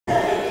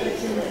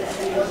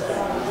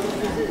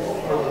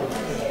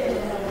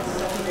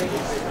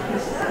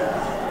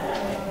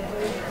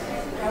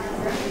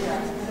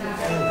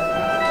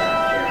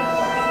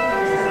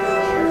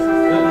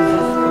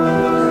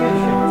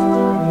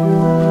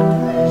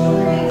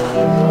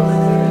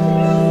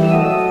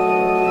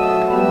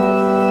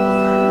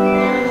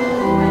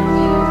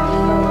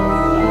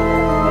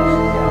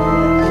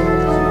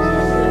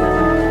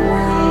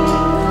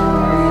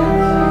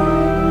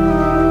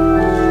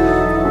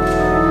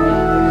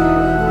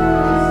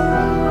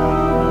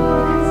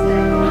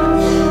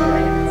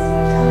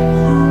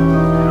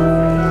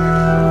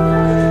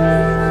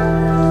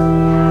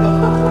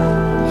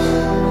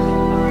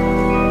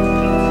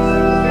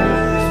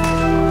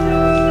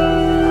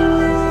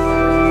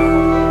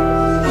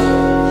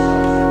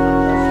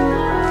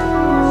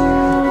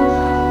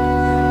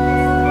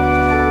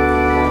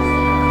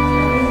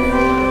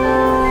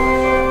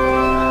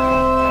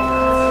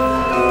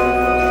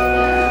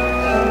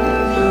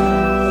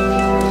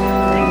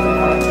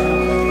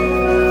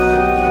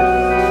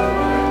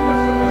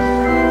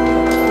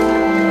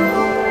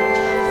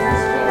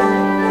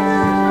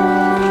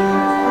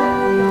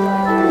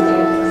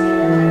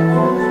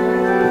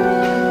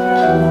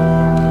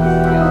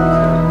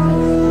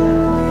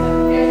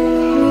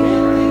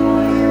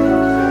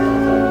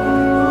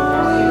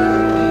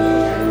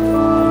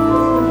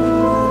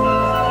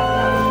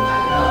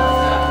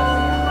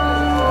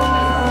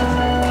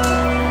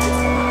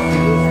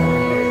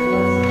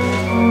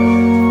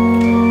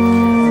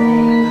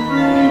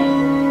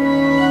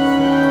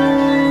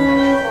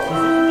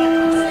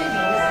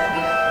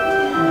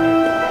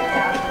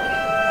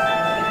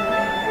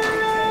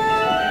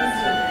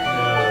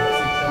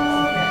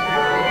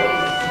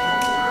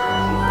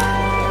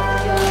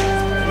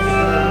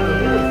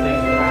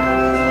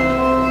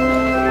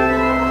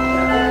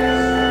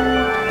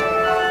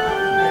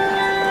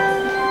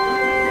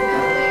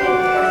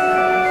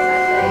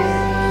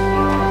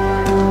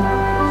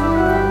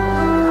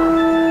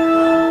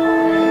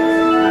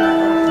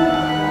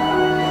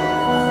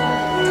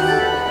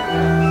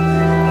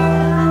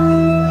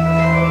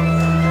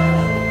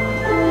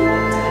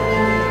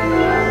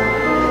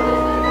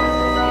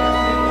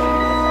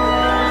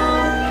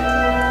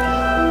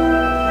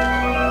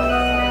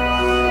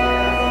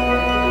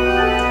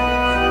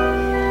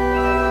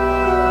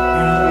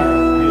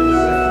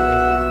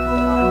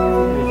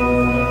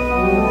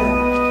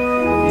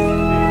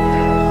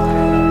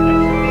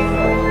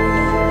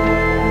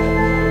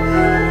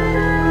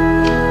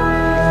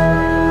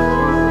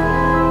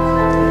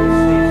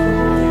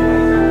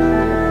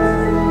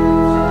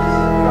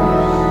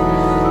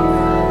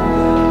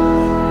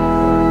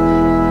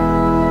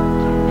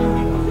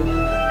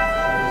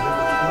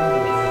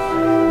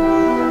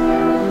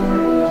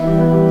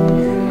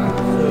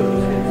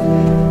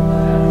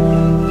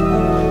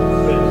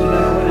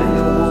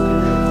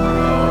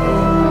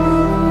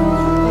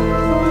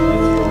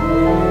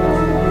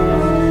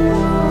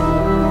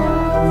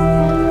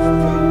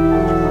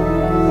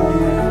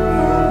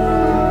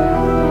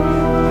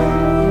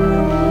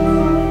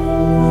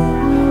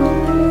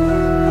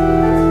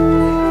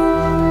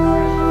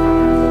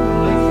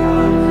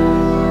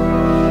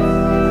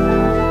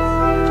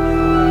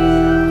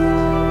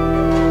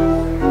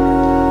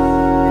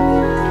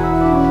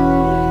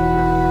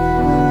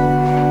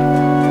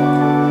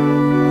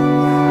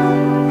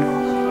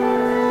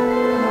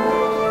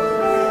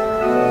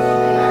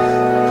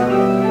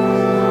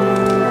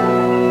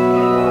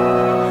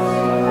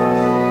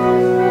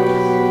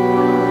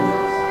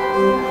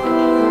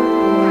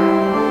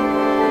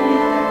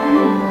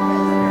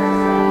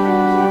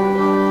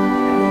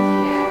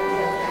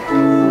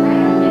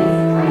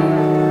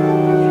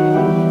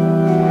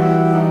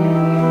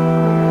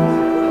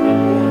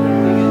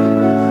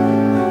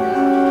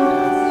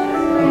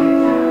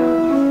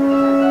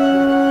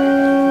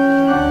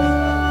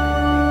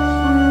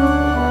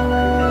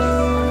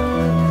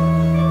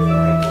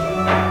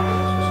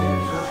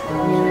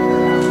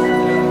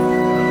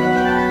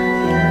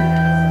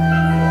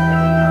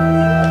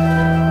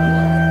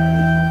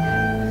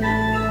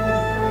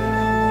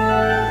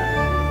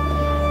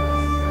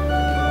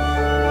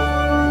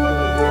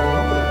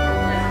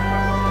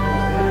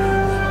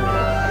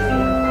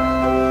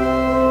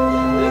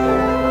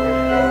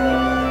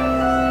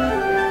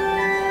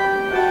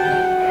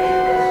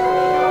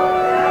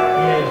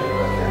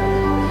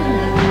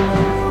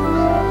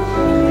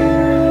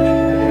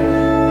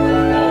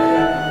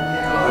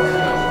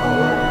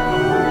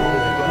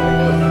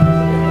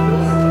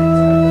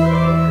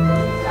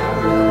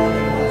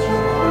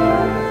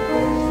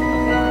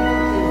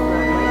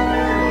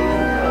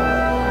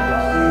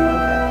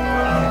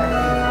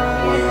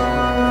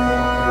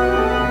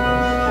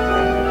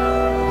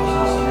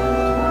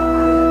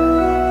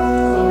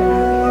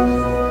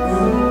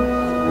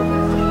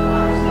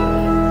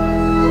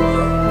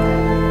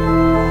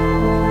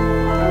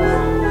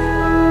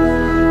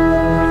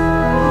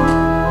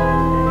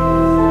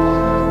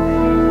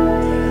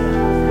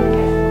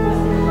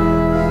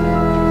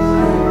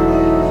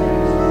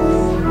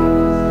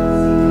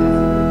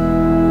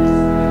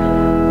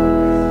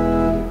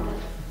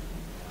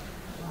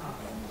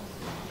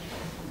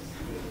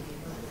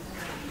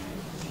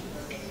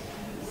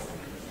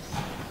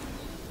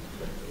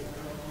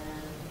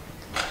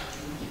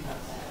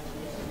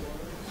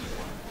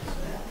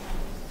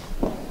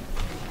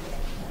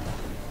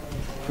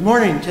Good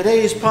morning.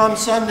 Today is Palm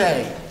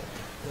Sunday.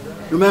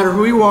 No matter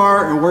who you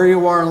are and where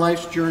you are in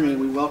life's journey,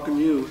 we welcome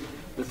you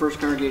to the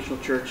First Congregational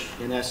Church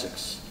in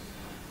Essex.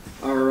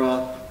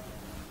 Our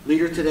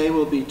leader today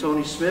will be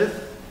Toni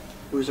Smith,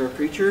 who is our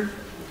preacher,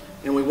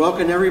 and we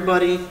welcome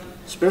everybody,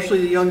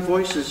 especially the young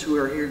voices who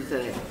are here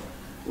today.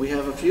 We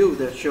have a few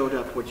that showed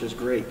up, which is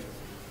great,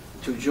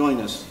 to join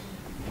us.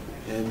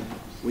 And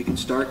we can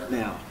start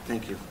now.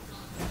 Thank you.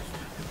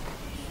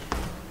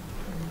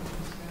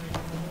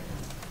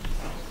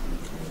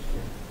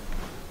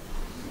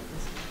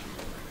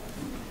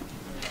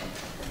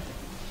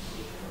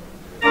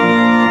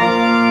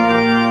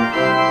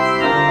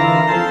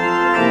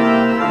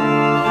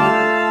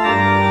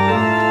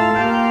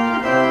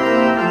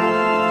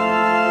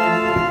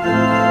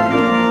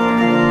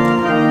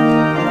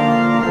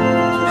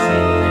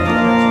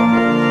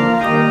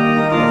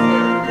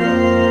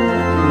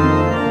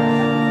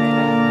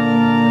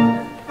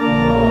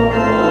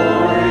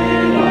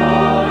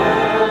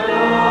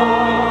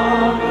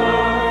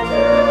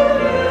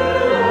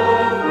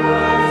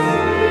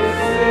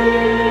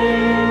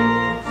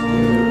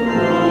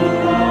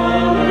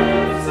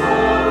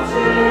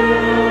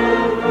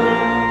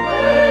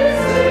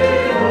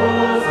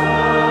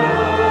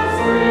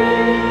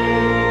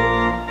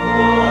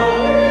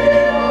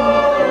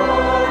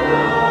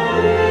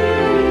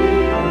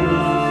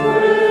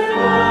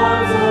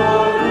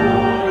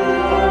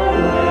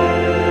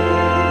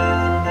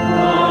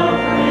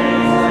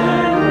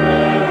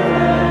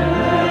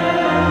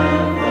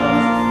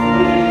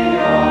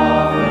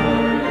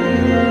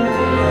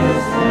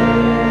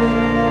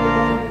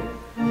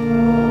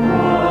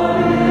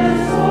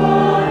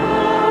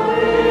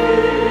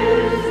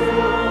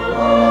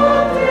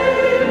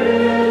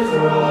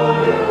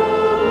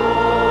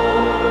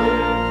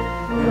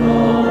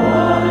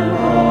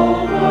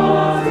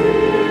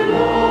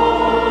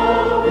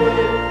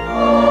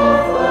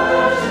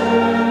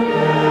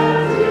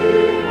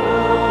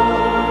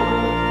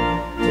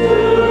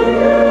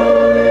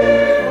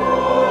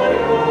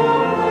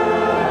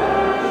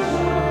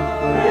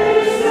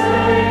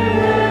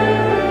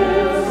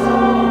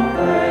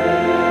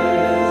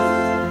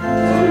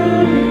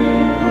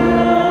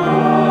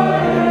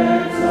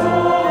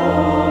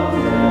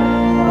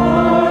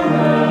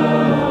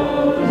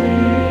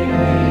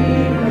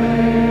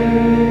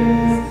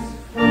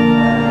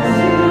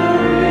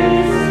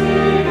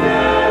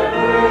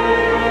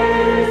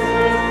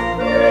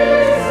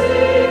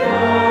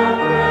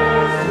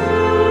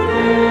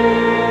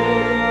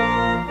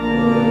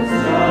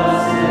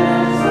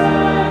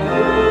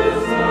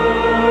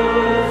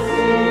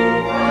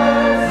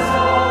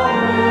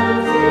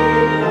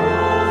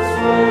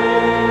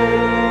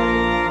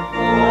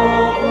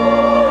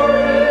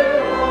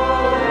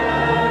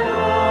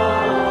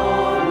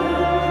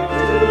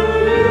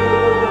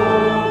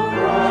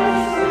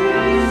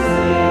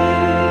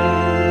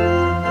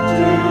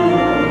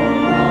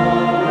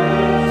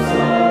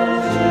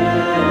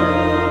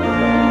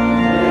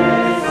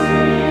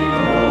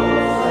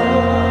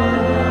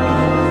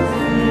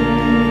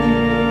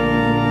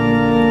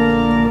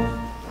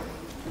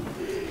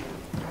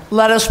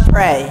 Let us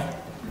pray.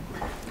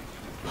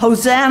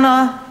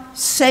 Hosanna,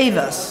 save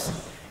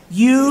us,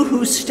 you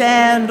who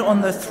stand on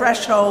the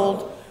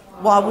threshold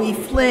while we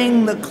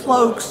fling the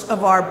cloaks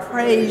of our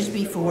praise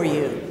before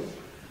you.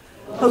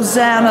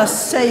 Hosanna,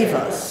 save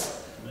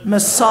us,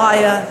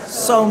 Messiah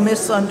so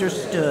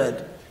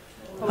misunderstood.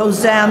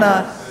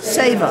 Hosanna,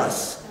 save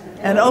us,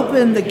 and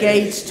open the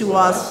gates to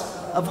us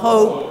of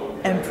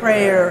hope and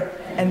prayer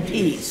and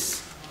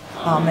peace.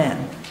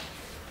 Amen.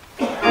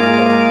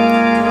 Amen.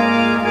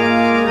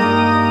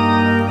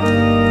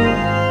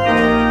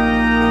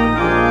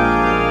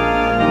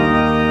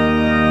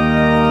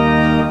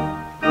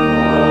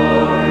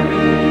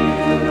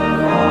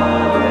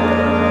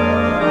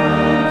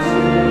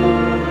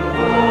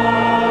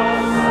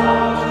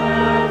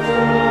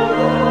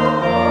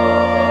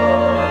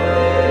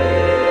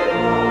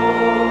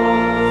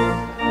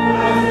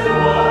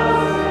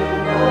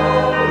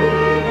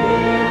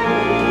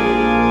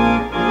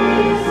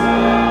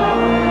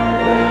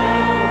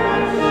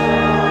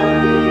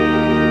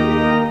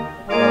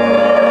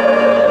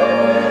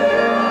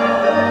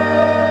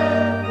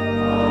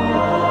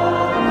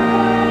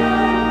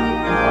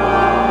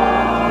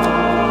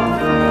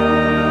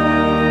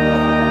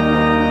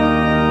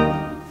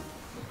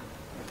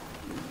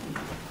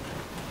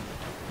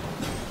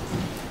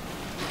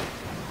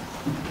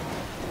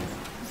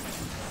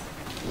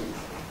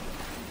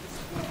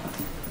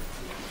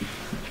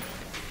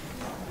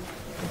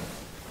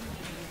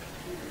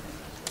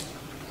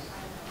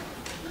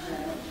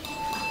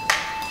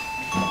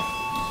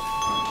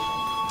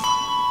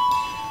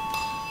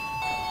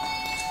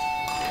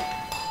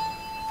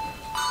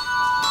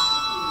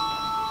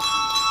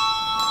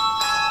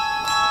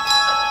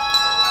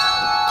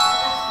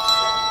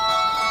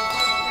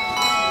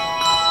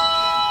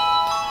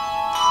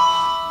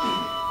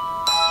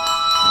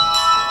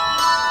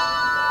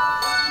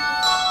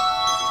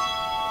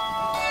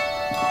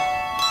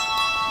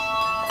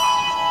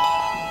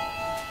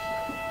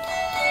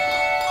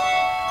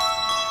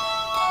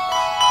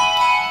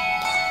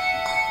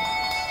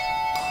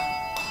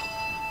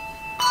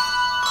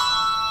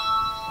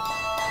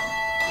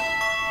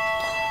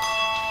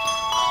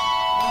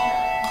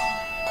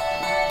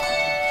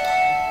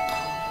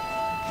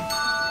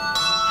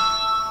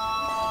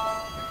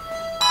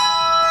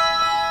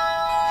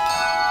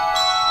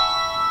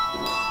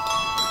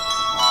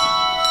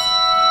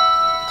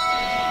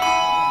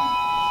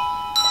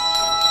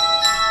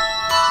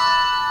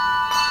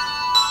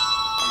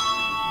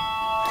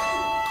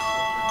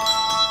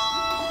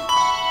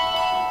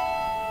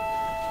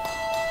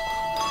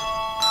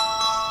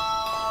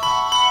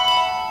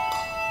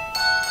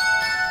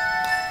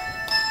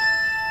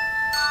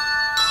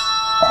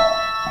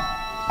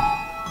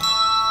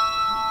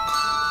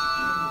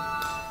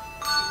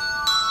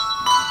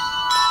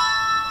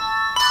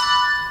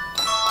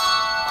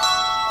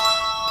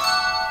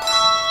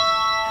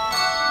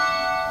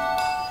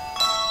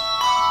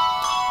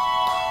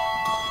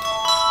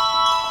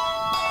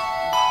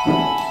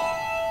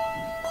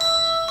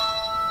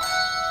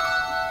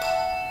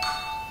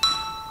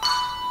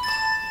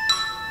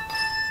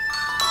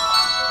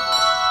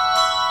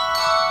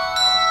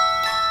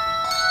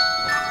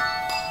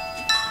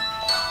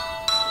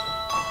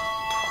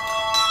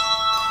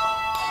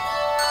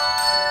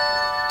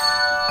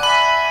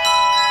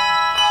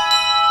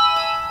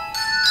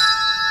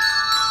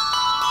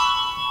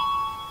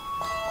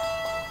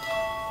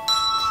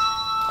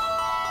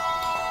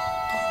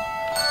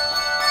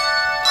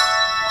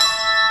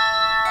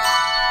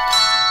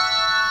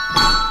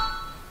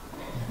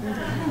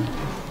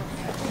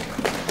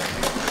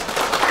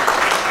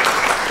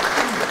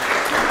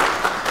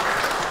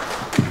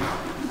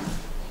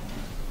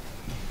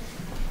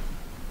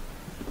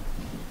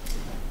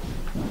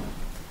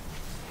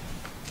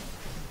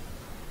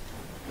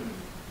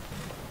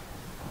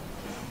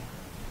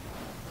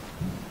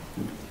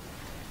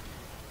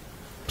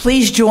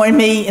 Please join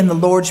me in the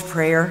Lord's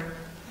Prayer.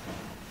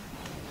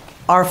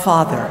 Our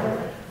Father,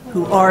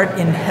 who art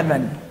in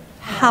heaven,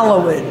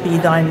 hallowed be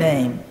thy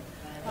name.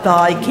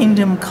 Thy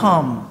kingdom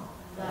come,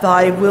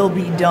 thy will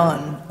be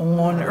done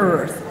on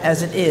earth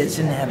as it is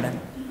in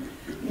heaven.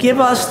 Give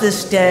us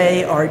this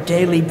day our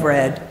daily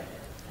bread,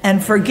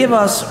 and forgive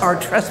us our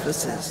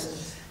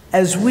trespasses,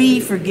 as we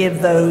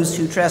forgive those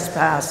who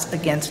trespass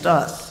against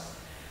us.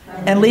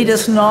 And lead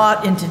us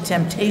not into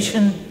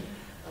temptation,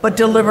 but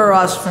deliver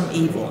us from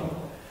evil.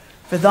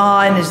 For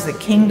thine is the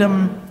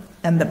kingdom,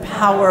 and the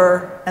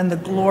power, and the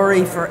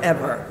glory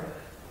forever.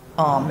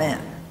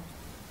 Amen.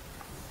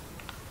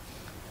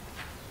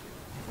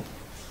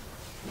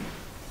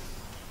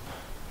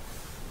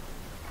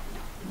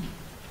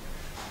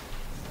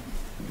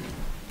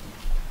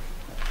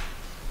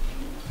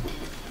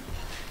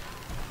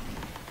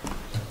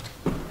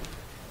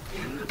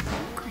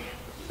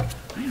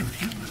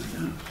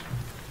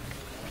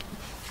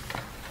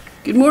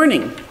 Good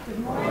morning. Good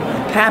morning.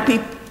 Happy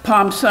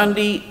Palm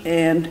Sunday,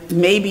 and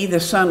maybe the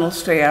sun will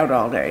stay out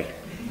all day.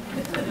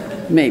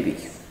 Maybe.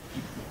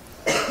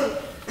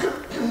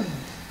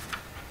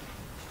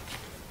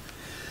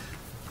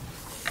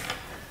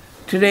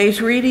 Today's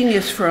reading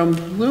is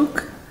from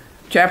Luke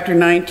chapter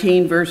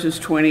 19, verses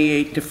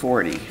 28 to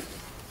 40.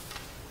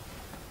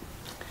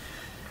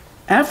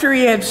 After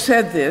he had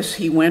said this,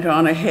 he went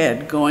on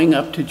ahead, going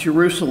up to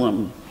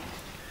Jerusalem.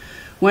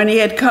 When he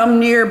had come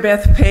near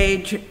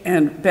Bethphage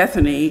and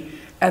Bethany,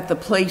 at the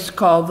place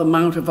called the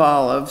Mount of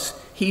Olives,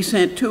 he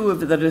sent two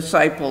of the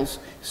disciples,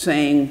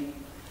 saying,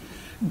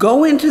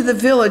 "Go into the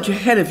village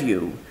ahead of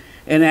you,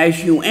 and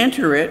as you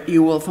enter it,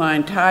 you will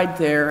find tied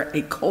there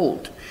a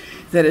colt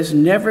that has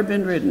never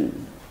been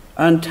ridden.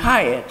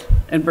 Untie it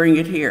and bring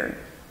it here.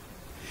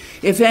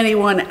 If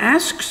anyone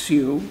asks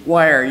you,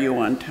 'Why are you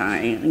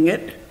untying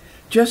it?'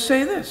 just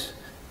say this,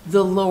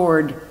 'The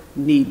Lord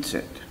needs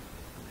it.'"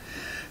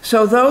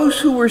 So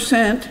those who were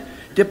sent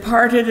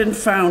departed and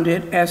found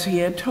it as he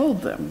had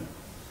told them.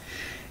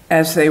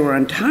 As they were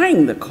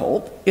untying the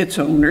colt, its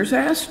owners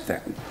asked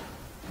them,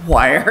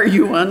 "Why are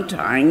you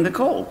untying the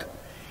colt?"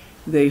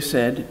 They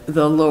said,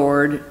 "The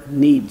Lord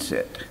needs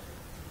it."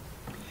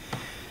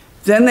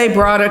 Then they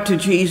brought it to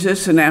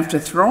Jesus, and after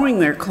throwing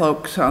their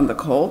cloaks on the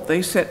colt,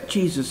 they set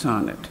Jesus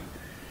on it.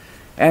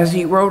 As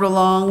he rode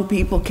along,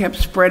 people kept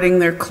spreading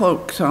their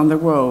cloaks on the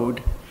road.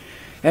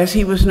 As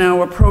he was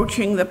now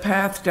approaching the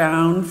path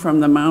down from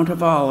the Mount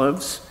of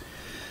Olives,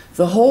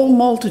 the whole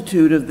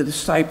multitude of the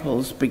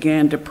disciples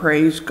began to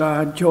praise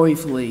God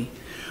joyfully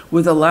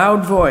with a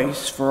loud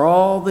voice for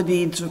all the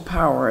deeds of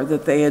power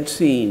that they had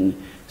seen,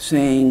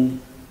 saying,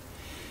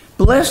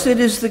 "Blessed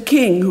is the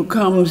King who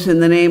comes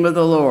in the name of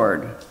the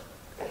Lord.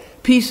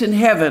 Peace in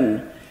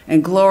heaven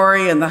and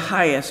glory in the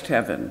highest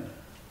heaven."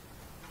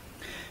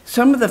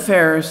 Some of the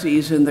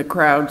Pharisees in the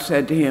crowd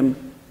said to him,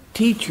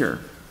 "Teacher,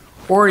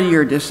 order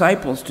your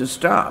disciples to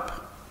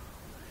stop."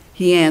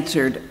 He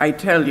answered, "I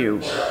tell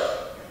you,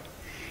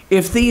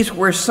 if these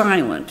were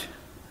silent,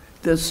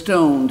 the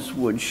stones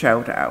would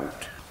shout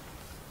out."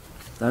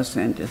 Thus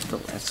endeth the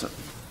lesson.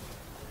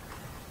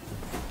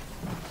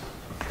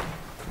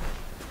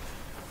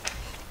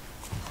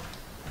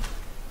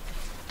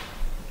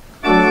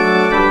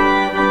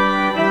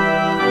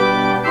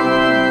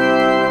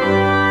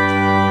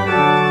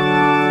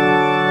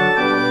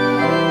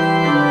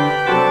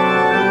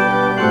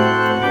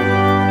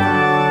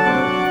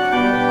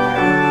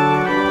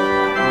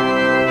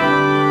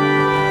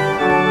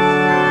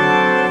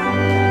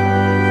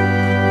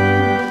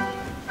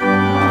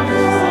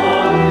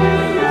 Oh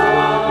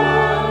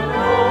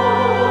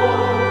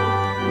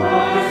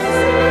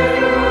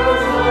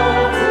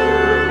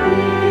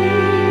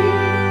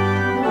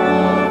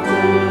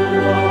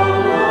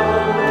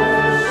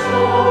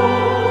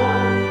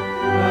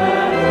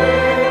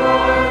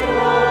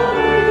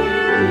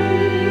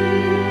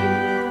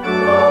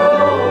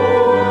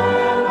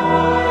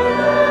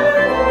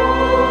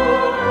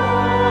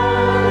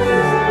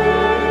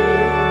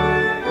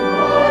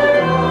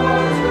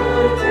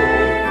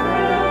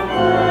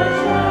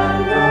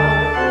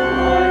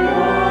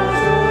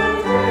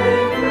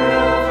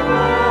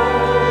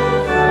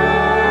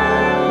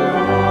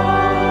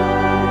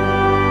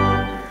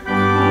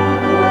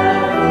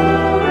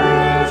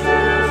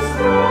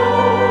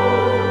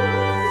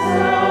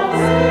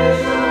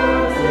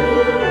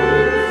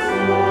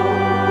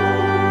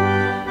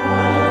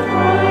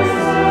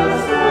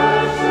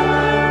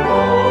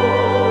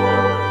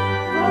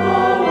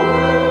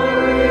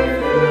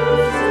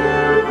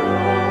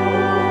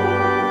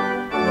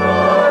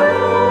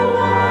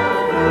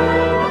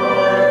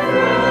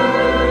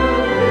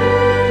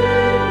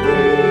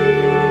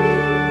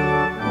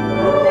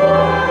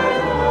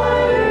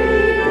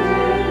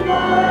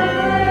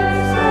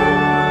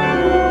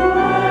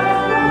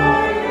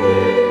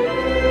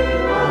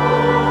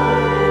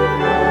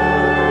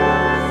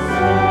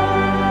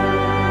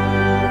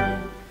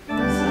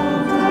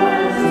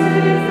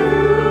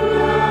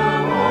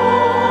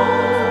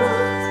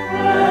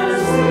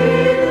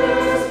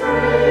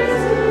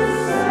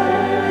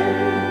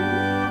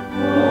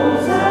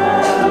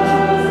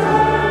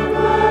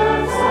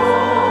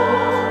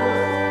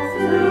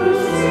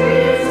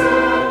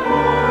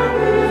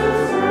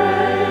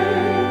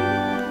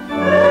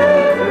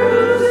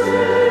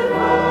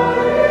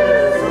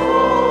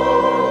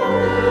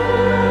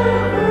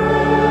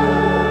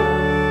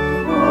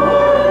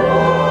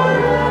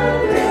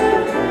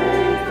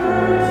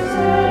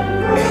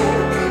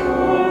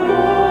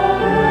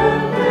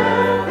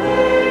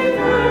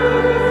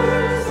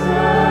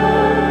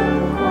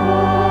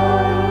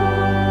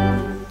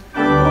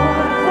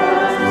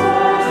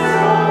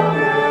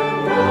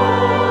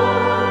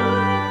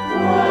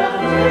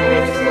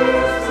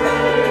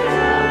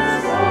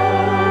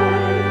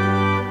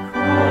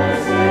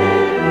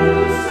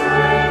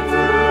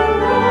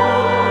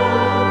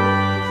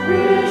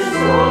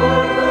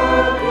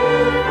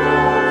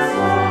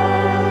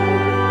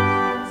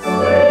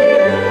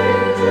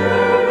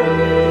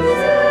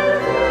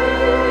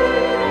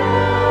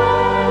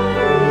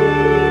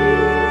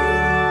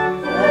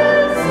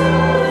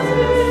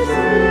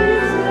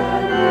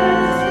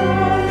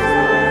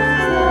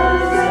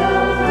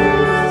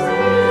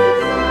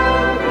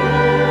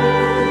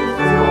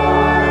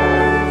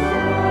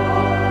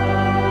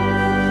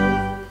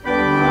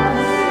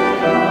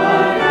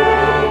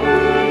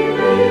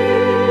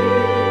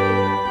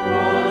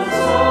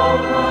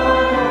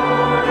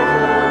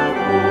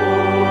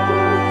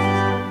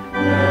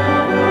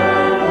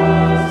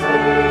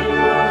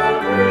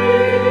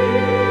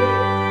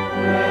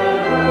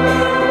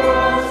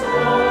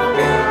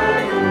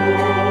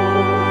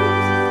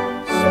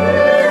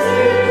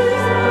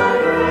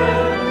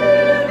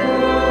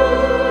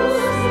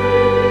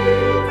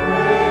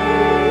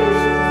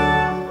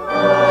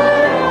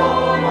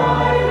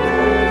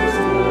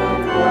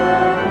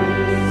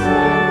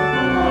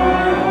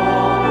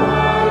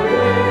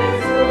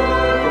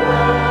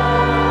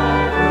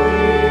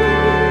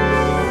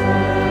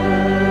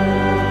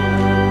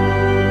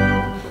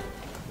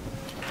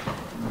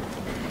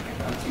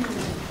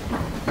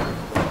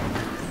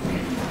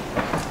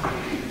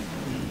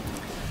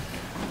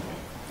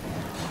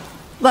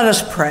Let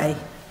us pray.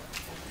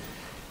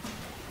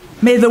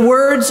 May the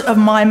words of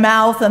my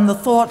mouth and the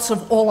thoughts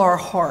of all our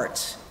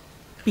hearts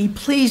be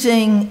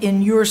pleasing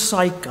in your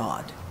sight,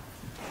 God,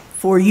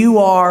 for you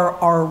are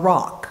our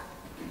rock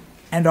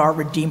and our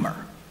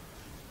Redeemer.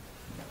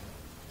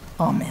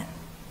 Amen.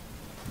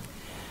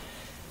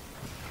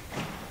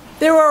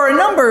 There are a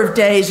number of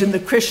days in the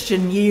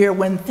Christian year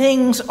when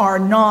things are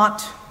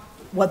not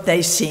what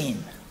they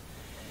seem.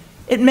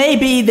 It may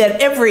be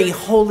that every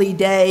holy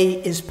day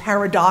is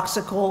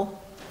paradoxical.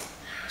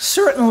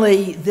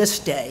 Certainly this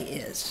day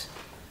is.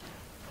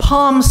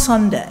 Palm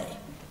Sunday,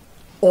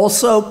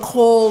 also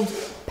called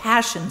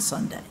Passion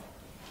Sunday.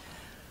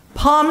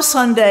 Palm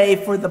Sunday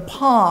for the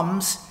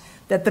palms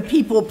that the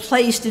people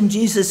placed in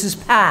Jesus'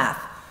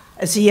 path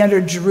as he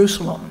entered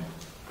Jerusalem.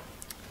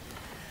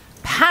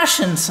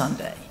 Passion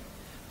Sunday.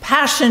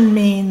 Passion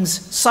means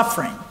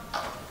suffering.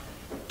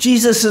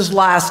 Jesus'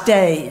 last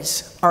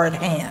days are at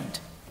hand.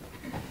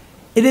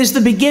 It is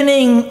the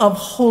beginning of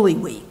Holy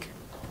Week,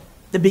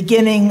 the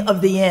beginning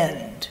of the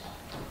end.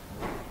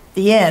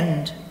 The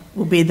end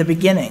will be the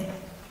beginning.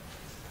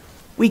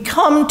 We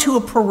come to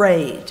a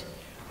parade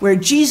where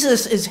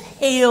Jesus is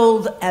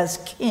hailed as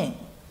king.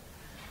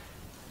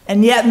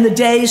 And yet in the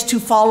days to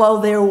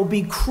follow, there will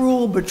be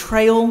cruel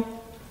betrayal,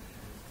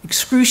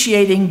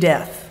 excruciating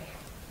death.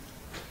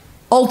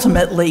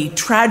 Ultimately,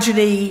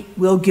 tragedy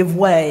will give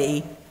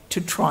way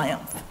to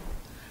triumph.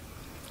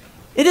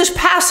 It is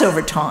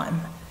Passover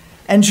time,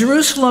 and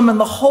Jerusalem and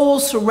the whole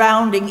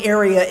surrounding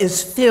area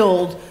is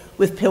filled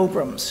with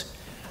pilgrims.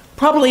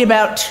 Probably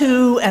about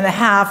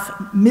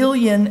 2.5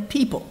 million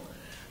people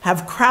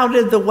have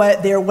crowded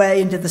their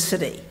way into the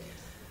city.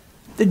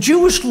 The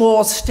Jewish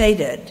law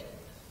stated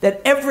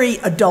that every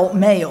adult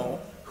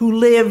male who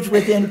lived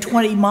within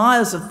 20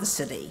 miles of the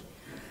city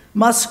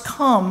must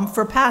come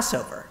for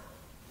Passover,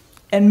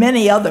 and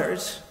many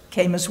others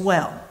came as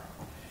well.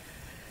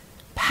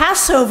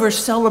 Passover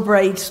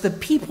celebrates the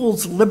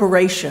people's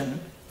liberation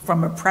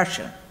from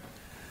oppression.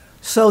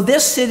 So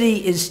this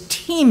city is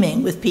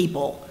teeming with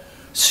people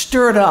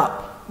stirred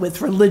up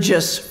with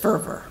religious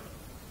fervor.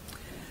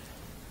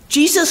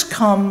 Jesus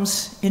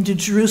comes into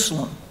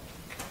Jerusalem.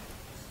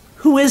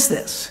 Who is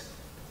this?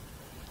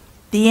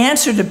 The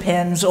answer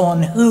depends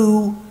on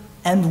who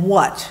and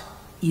what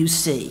you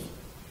see.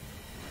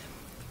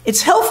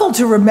 It's helpful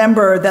to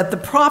remember that the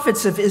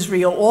prophets of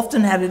Israel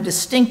often had a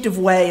distinctive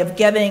way of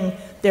getting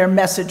their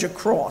message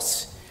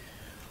across.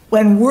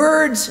 When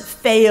words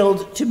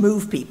failed to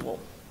move people,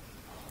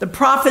 the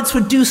prophets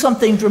would do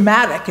something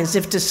dramatic, as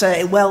if to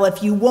say, well,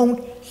 if you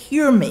won't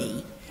hear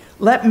me,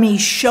 let me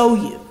show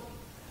you.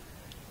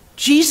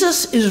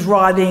 Jesus is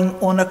riding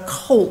on a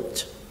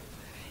colt.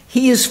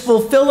 He is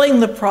fulfilling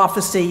the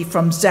prophecy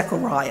from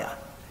Zechariah.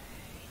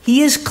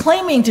 He is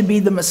claiming to be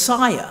the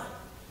Messiah.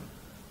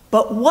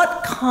 But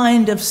what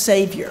kind of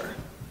Savior?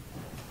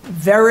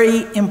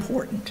 Very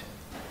important.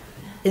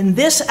 In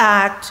this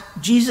act,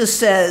 Jesus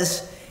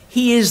says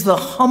he is the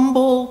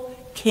humble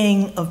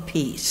King of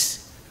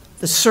peace,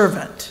 the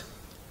servant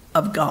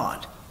of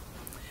God.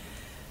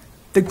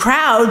 The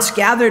crowds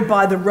gathered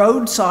by the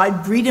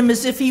roadside greet him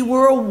as if he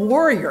were a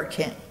warrior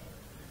king.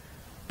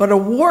 But a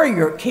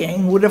warrior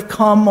king would have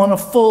come on a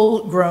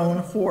full-grown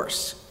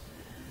horse.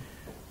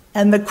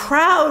 And the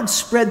crowd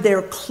spread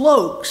their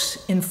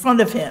cloaks in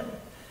front of him,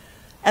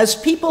 as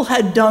people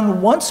had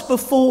done once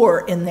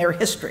before in their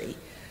history.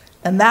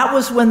 And that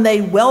was when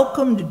they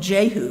welcomed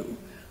Jehu,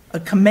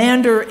 a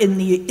commander in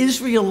the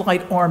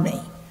Israelite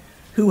army,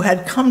 who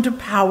had come to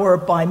power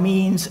by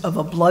means of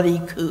a bloody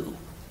coup.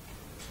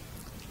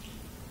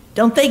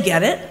 Don't they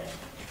get it?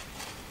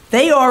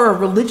 They are a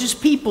religious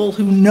people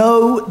who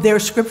know their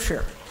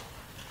scripture.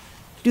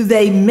 Do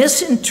they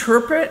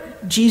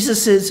misinterpret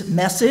Jesus'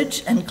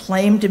 message and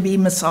claim to be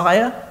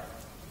Messiah?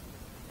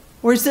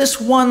 Or is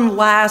this one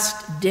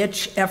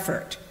last-ditch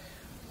effort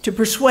to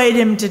persuade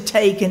him to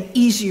take an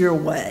easier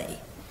way,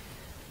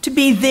 to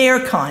be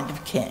their kind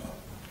of king?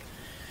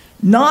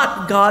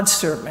 Not God's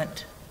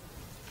servant,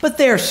 but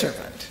their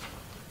servant.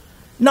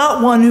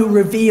 Not one who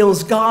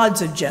reveals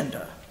God's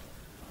agenda,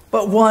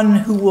 but one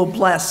who will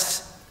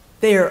bless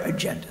their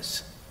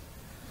agendas.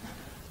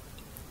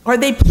 Are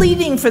they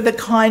pleading for the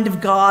kind of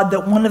God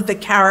that one of the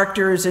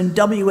characters in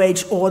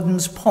W.H.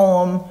 Auden's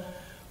poem,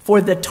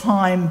 For the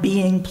Time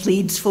Being,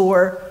 pleads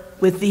for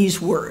with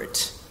these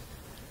words?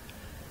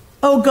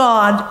 O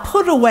God,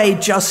 put away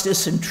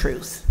justice and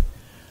truth,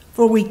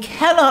 for we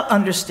cannot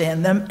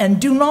understand them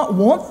and do not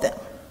want them.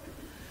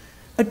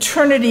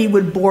 Eternity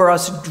would bore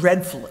us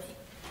dreadfully.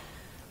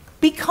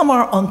 Become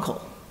our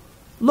uncle,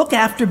 look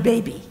after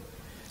baby,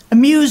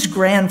 amuse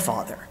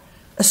grandfather,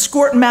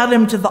 escort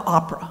madam to the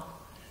opera,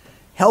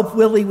 help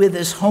Willie with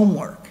his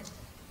homework,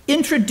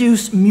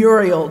 introduce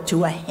Muriel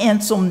to a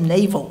handsome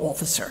naval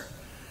officer,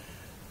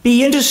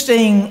 be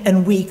interesting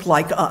and weak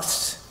like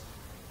us,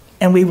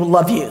 and we will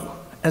love you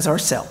as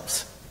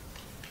ourselves,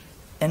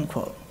 end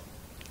quote.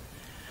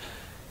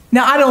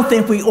 Now, I don't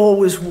think we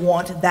always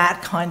want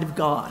that kind of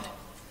God,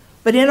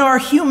 but in our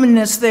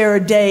humanness, there are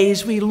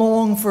days we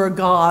long for a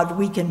God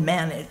we can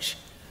manage,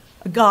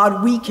 a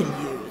God we can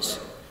use,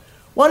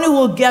 one who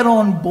will get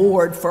on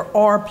board for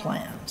our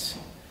plans.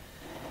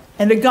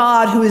 And a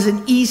God who is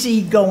an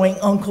easygoing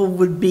uncle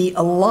would be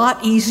a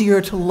lot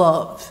easier to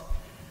love,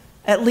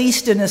 at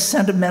least in a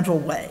sentimental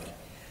way,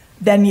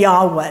 than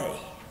Yahweh,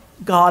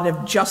 God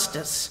of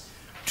justice,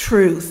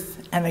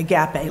 truth, and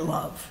agape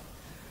love.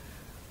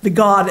 The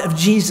God of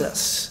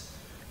Jesus,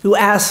 who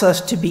asks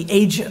us to be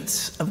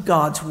agents of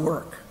God's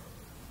work.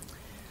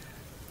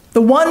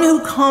 The one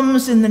who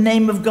comes in the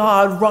name of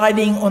God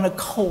riding on a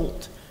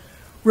colt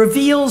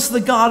reveals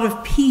the God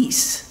of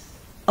peace,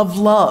 of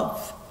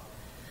love.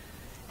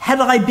 Had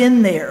I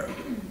been there,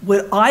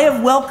 would I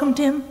have welcomed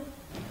him?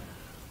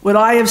 Would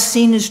I have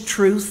seen his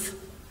truth,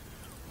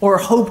 or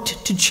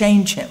hoped to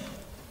change him,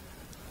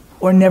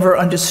 or never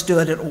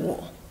understood at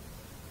all?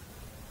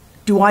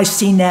 Do I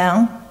see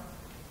now?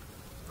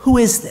 Who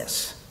is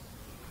this?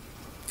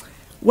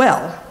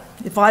 Well,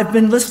 if I've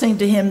been listening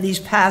to him these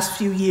past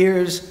few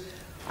years,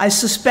 I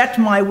suspect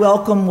my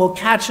welcome will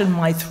catch in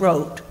my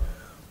throat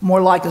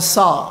more like a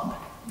sob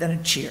than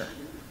a cheer.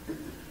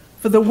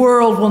 For the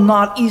world will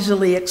not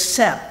easily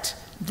accept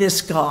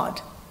this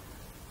God,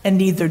 and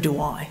neither do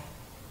I.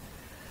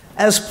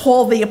 As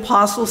Paul the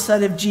Apostle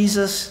said of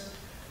Jesus,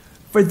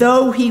 for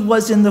though he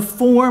was in the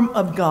form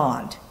of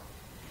God,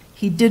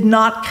 he did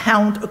not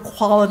count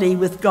equality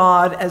with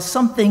God as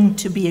something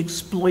to be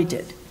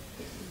exploited,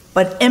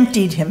 but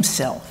emptied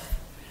himself,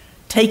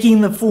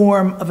 taking the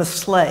form of a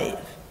slave,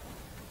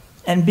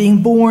 and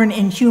being born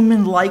in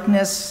human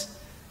likeness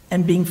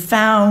and being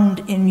found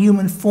in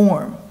human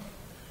form,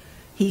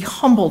 he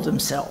humbled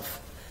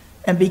himself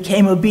and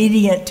became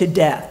obedient to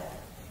death,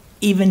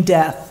 even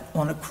death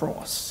on a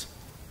cross.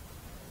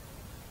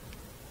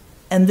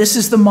 And this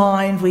is the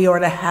mind we are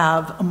to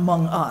have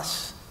among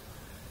us.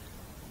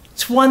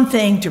 It's one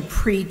thing to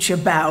preach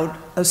about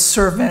a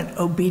servant,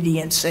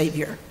 obedient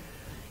Savior.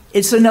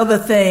 It's another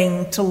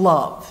thing to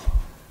love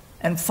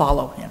and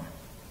follow him.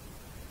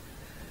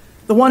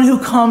 The one who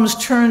comes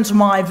turns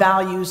my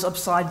values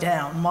upside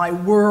down, my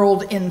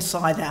world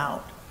inside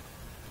out.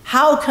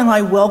 How can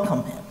I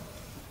welcome him?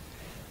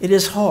 It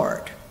is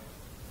hard.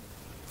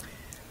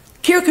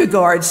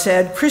 Kierkegaard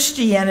said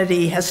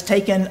Christianity has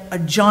taken a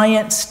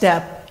giant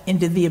step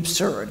into the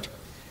absurd.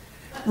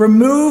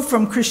 Remove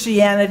from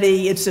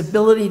Christianity its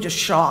ability to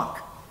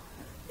shock.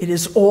 It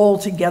is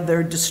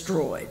altogether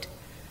destroyed.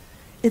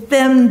 It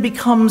then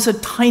becomes a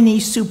tiny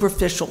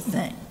superficial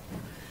thing,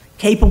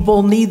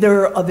 capable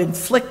neither of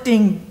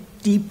inflicting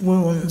deep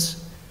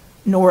wounds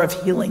nor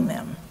of healing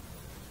them.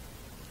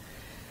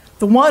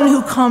 The one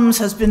who comes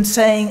has been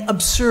saying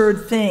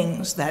absurd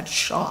things that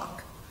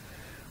shock.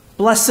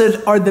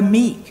 Blessed are the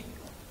meek.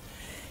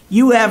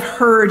 You have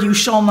heard you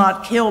shall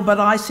not kill, but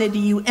I say to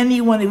you,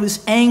 anyone who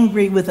is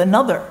angry with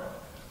another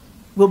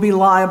will be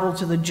liable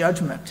to the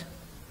judgment.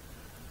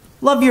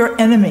 Love your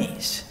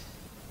enemies.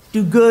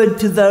 Do good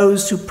to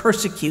those who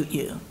persecute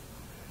you.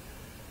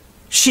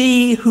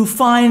 She who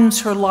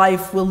finds her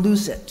life will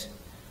lose it,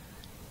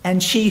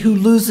 and she who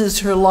loses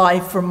her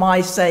life for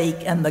my sake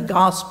and the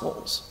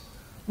gospel's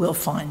will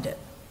find it.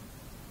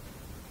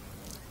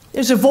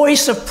 There's a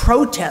voice of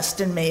protest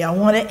in me. I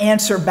want to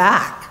answer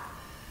back.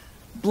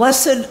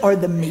 Blessed are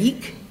the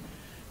meek.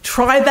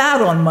 Try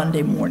that on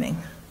Monday morning.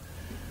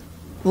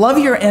 Love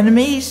your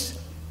enemies.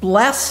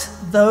 Bless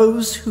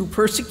those who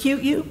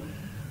persecute you.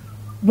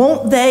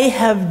 Won't they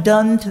have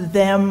done to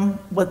them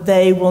what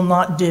they will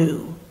not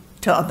do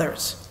to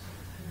others?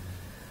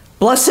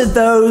 Blessed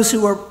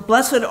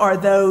are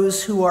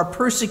those who are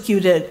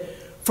persecuted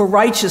for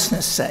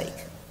righteousness' sake.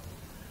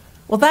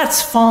 Well,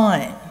 that's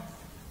fine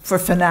for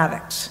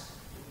fanatics.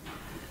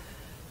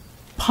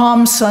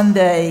 Palm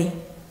Sunday,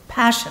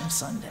 Passion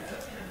Sunday.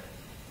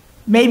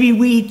 Maybe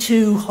we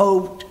too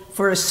hoped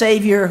for a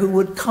Savior who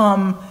would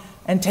come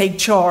and take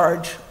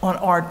charge on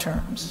our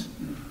terms.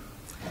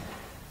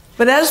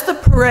 But as the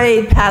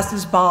parade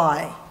passes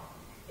by,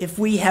 if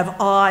we have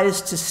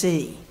eyes to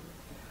see,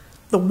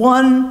 the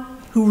one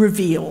who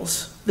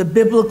reveals the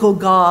biblical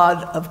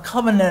God of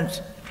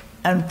covenant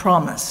and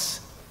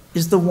promise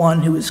is the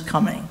one who is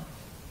coming.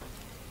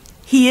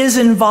 He is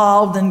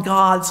involved in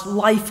God's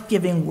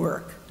life-giving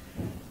work,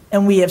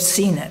 and we have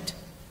seen it.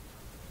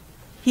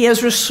 He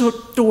has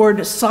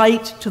restored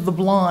sight to the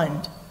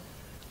blind,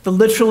 the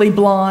literally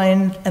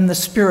blind and the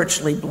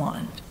spiritually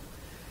blind.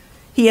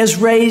 He has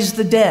raised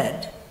the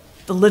dead,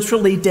 the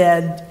literally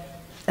dead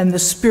and the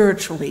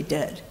spiritually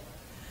dead,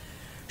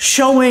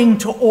 showing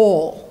to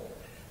all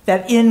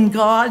that in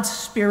God's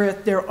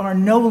Spirit there are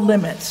no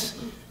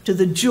limits to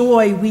the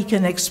joy we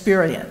can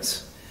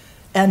experience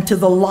and to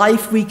the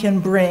life we can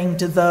bring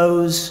to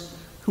those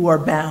who are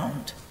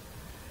bound.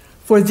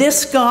 For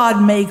this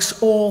God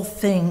makes all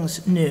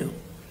things new.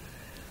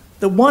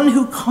 The one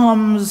who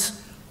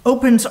comes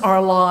opens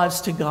our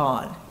lives to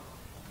God,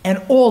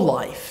 and all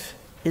life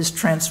is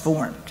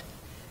transformed.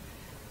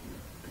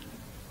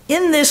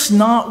 In this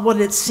not what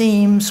it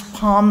seems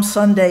Palm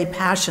Sunday,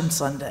 Passion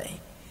Sunday,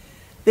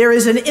 there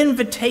is an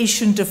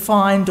invitation to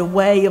find a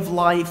way of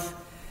life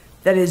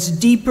that is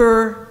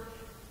deeper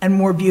and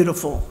more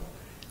beautiful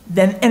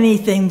than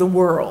anything the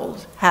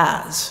world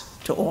has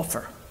to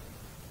offer.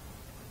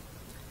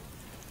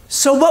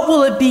 So what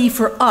will it be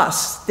for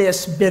us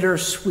this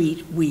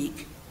bittersweet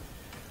week?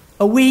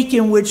 A week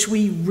in which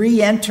we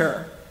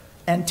re-enter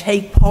and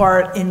take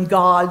part in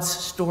God's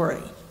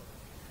story,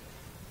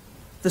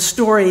 the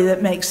story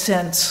that makes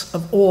sense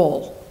of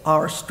all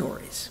our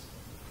stories.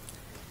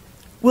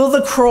 Will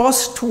the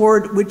cross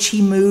toward which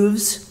he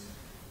moves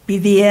be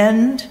the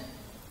end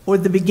or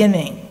the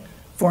beginning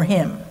for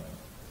him,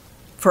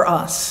 for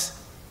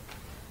us?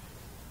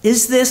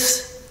 Is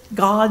this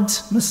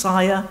God's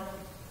Messiah?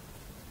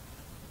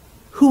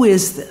 Who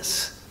is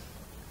this?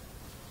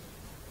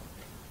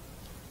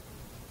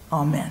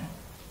 Amen.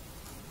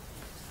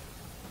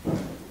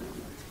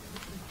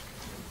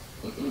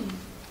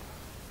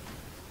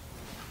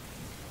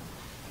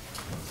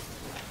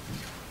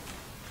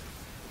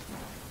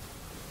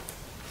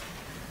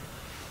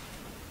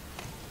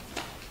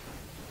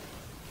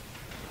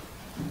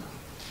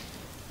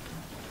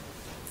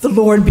 The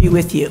Lord be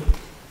with you.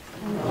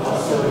 And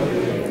also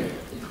with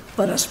you.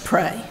 Let us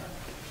pray.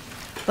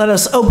 Let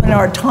us open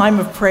our time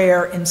of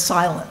prayer in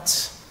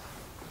silence.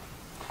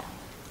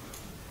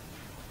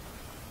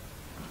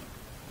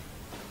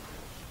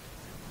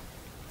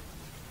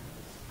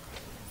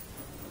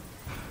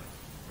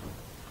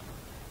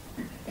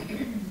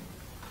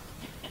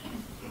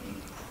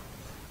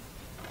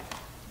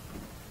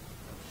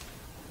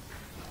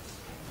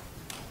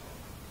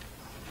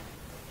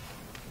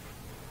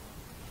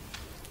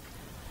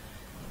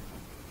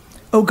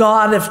 O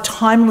God of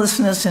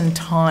timelessness and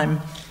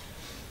time,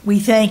 we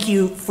thank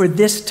you for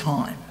this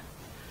time,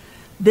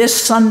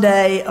 this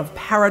Sunday of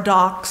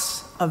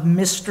paradox, of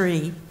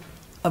mystery,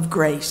 of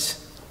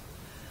grace.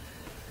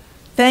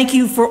 Thank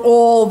you for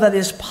all that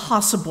is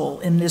possible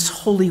in this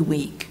Holy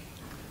Week,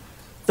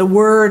 the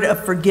word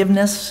of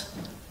forgiveness,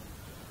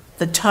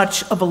 the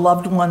touch of a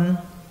loved one,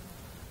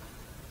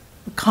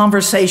 a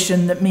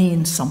conversation that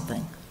means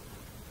something.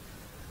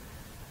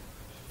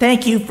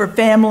 Thank you for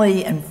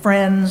family and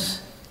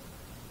friends,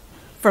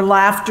 for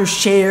laughter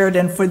shared,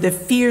 and for the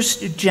fierce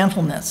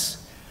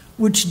gentleness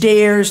which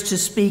dares to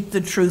speak the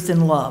truth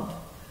in love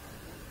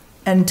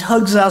and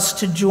tugs us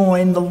to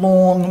join the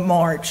long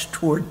march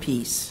toward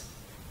peace.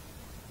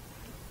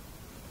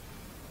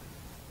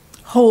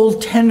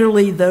 Hold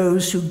tenderly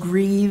those who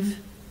grieve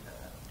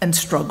and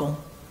struggle.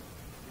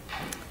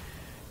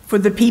 For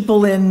the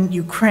people in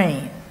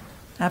Ukraine,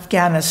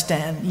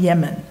 Afghanistan,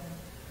 Yemen,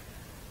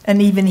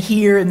 and even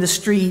here in the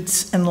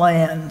streets and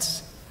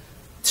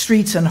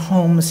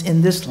homes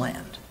in this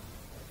land.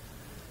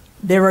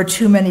 There are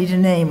too many to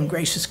name,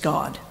 gracious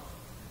God,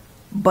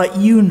 but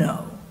you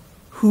know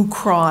who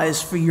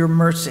cries for your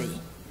mercy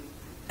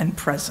and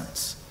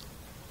presence.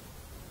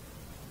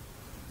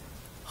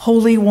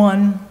 Holy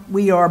One,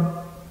 we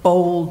are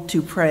bold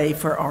to pray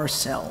for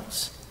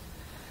ourselves.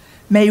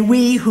 May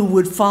we who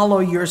would follow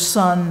your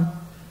Son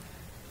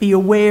be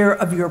aware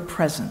of your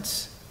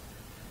presence,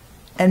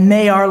 and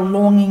may our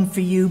longing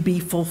for you be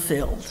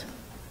fulfilled,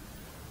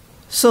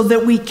 so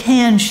that we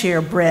can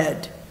share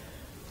bread,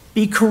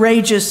 be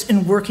courageous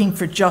in working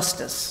for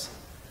justice,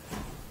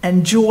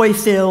 and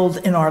joy-filled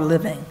in our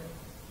living.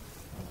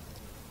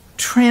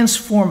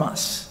 Transform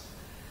us,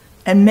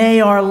 and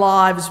may our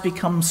lives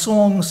become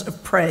songs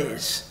of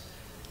praise,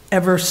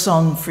 ever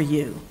sung for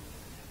you.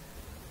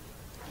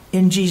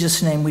 In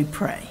Jesus' name we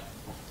pray.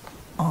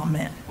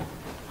 Amen.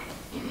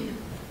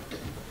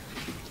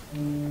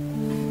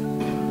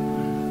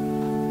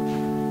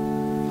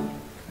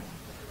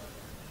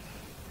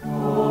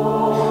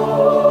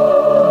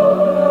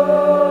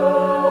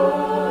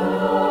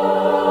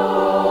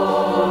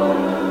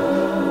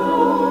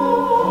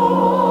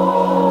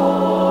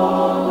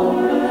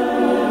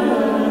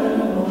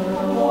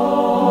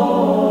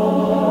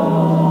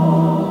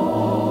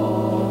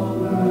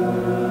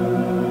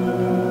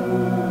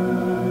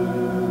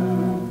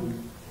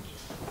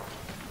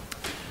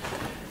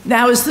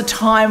 Now is the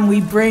time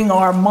we bring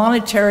our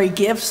monetary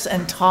gifts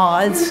and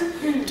tithes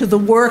to the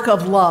work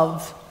of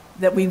love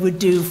that we would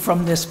do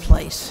from this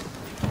place.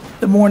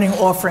 The morning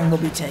offering will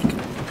be taken.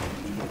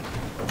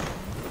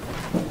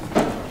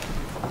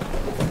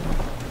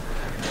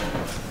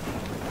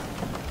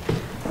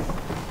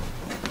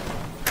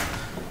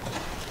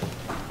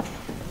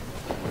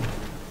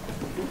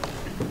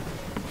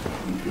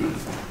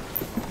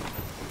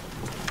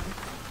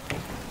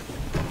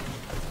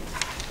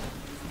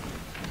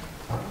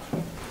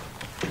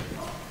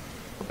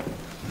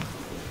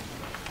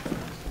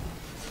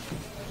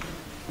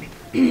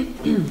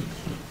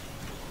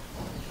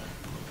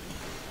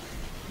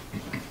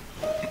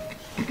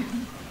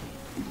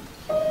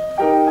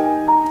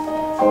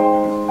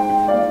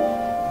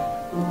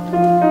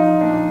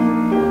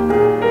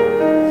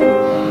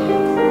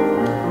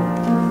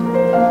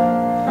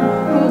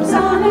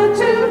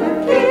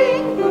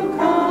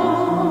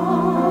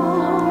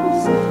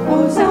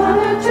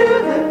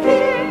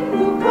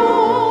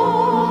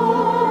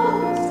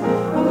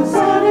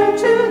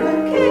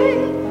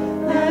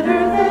 Let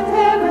earth and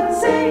heaven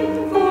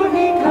sing, for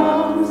he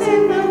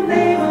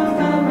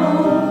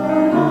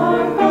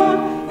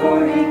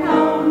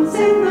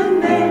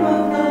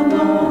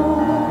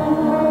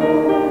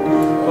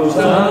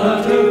Hosanna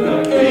to the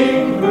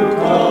King who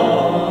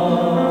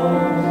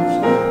comes.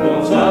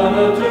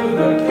 Hosanna to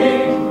the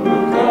King who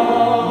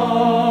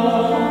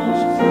comes.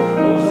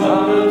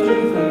 Hosanna to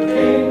the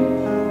King.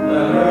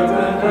 Let earth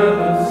and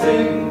heaven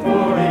sing,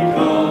 for he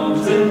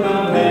comes in the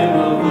name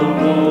of the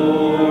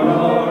Lord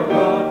our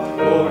God.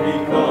 For he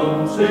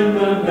comes in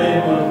the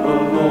name of the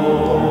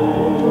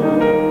Lord.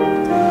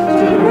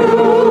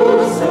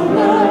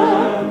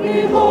 Jerusalem,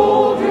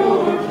 behold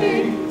your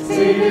King,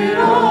 seated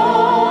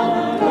on a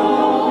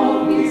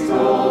donkey's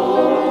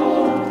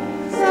colt.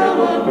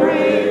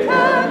 Celebrate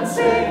and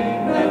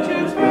sing, let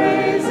your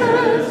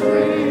praises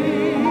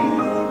ring,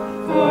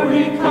 for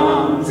he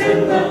comes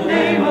in the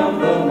name of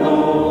the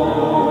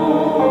Lord.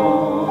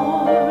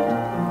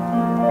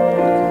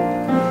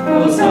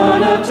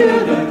 Hosanna to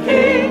the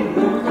King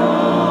who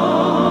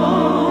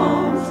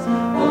comes.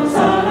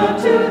 Hosanna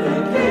to the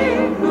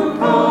King who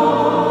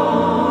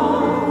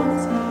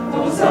comes.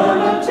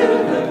 Hosanna to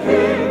the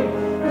King.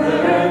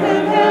 Let earth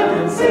and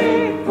heaven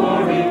sing, for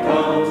he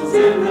comes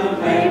in the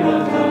name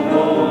of the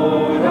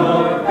Lord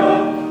our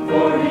God.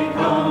 For he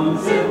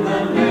comes in the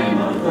name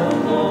of the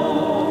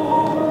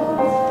Lord.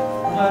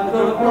 Let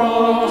the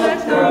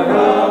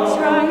rocks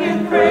cry in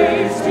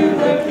praise to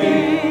the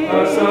King.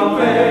 Our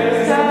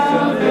salvation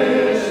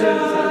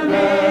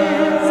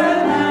is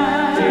at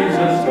hand.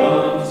 Jesus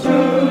comes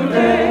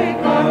today.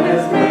 God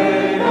has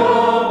made a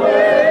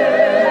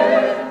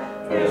way.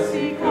 Yes,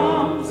 he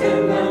comes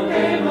in the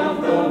name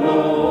of the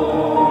Lord.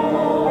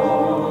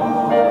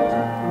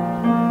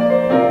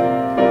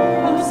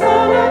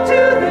 Hosanna to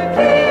the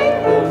King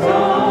who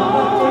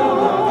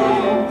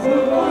comes.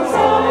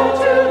 Hosanna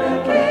to the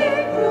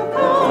King who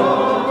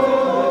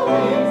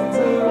comes.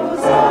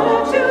 Hosanna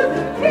to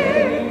the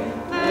King.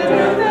 Let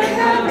earth and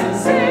heaven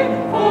sing,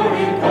 for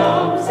he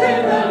comes in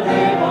the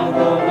name of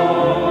the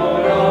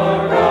Lord our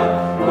God.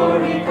 For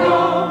he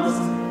comes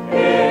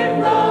in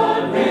the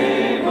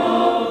name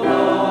of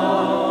the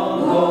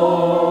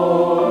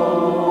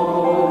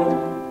Lord.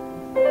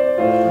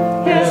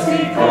 Yes, he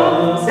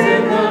comes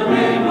in the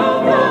name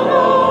of the Lord.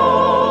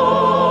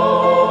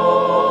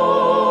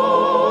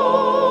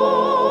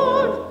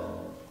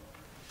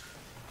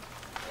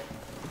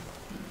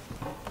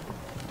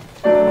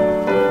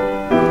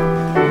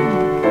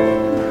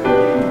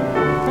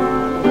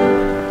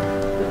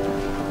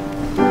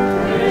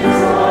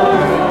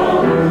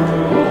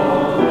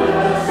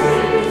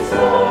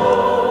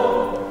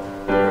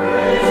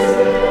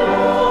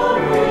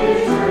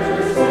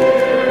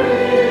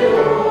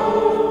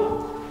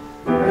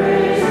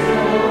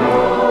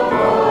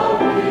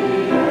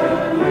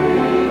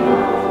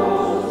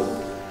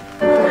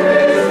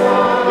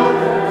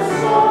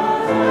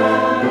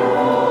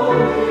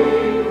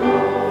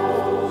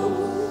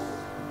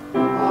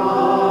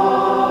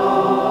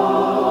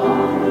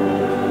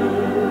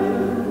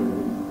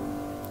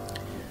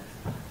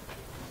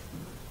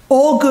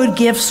 All good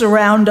gifts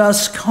around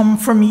us come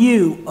from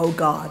you, O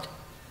God.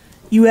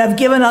 You have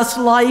given us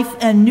life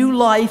and new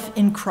life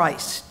in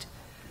Christ.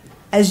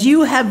 As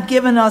you have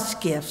given us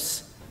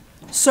gifts,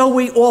 so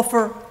we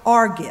offer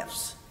our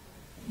gifts,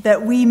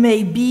 that we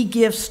may be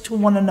gifts to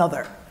one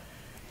another,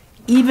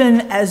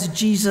 even as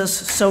Jesus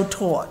so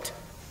taught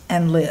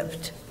and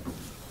lived.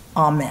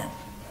 Amen.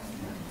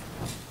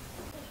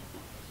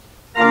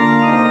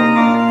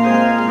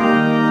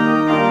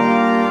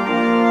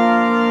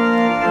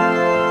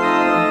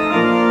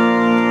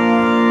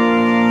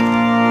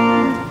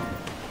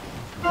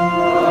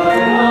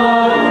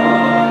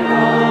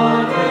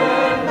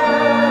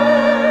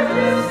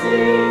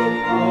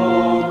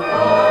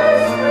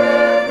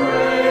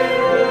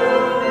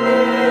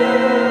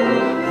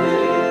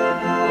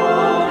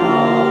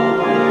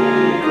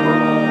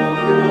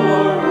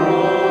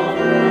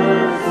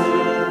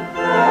 Your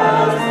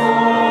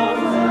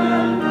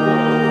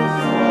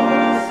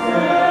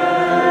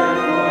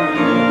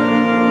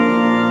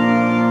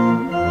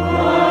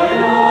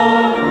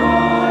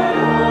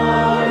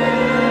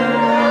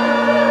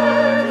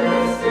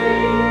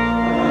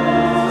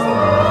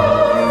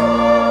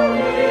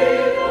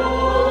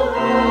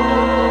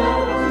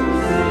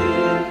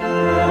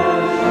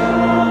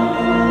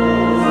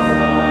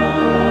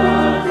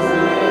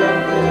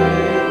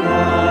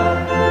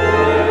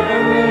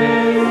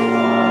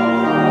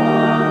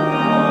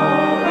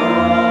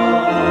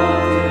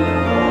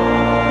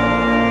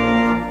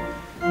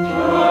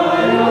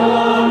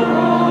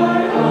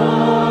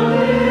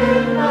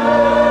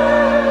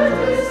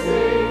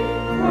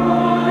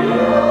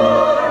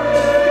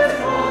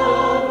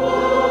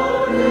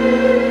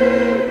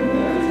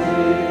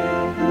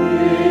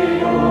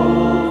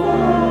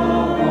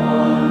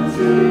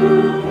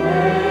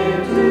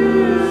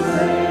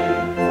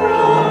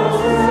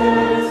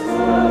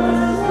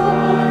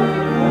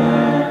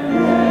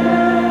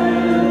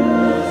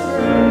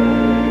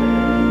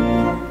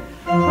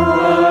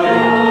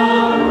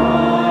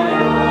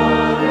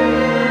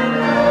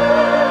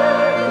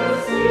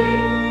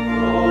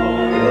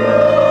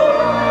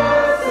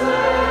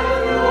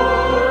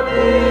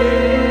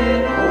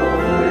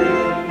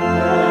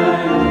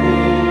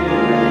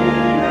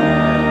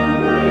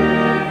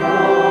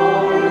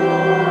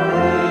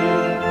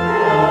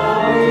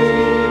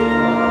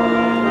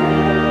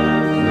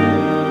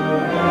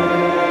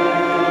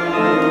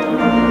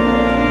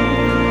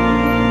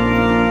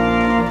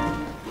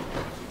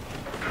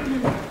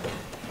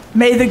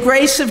May the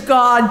grace of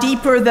God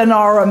deeper than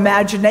our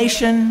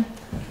imagination,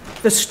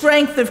 the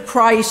strength of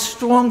Christ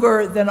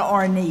stronger than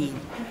our need,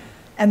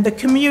 and the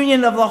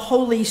communion of the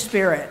Holy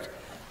Spirit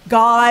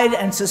guide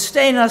and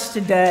sustain us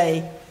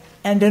today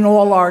and in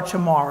all our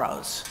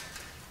tomorrows.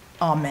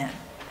 Amen.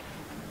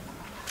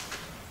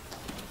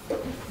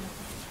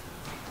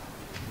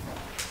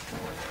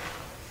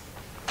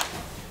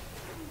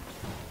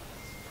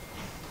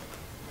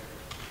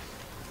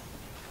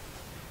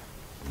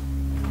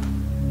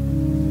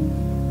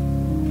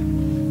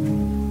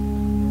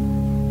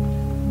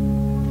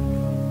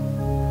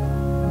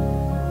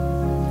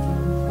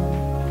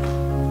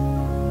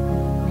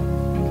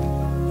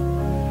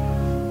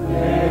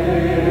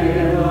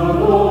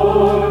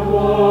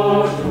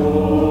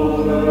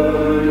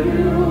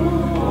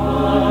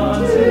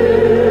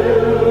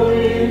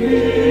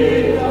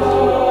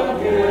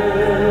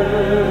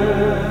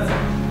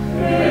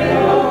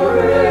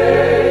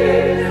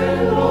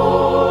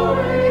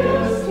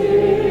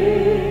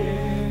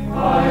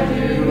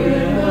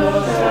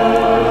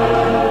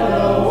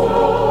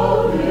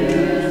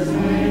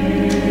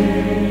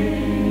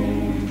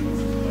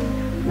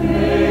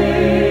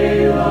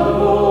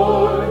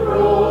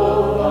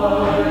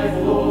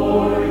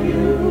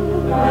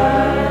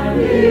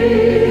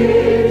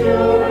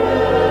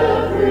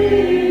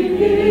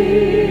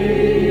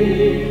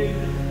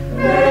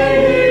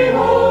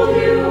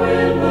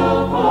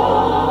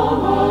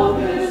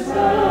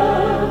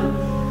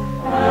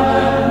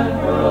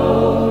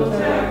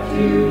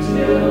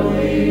 Till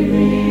we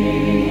meet.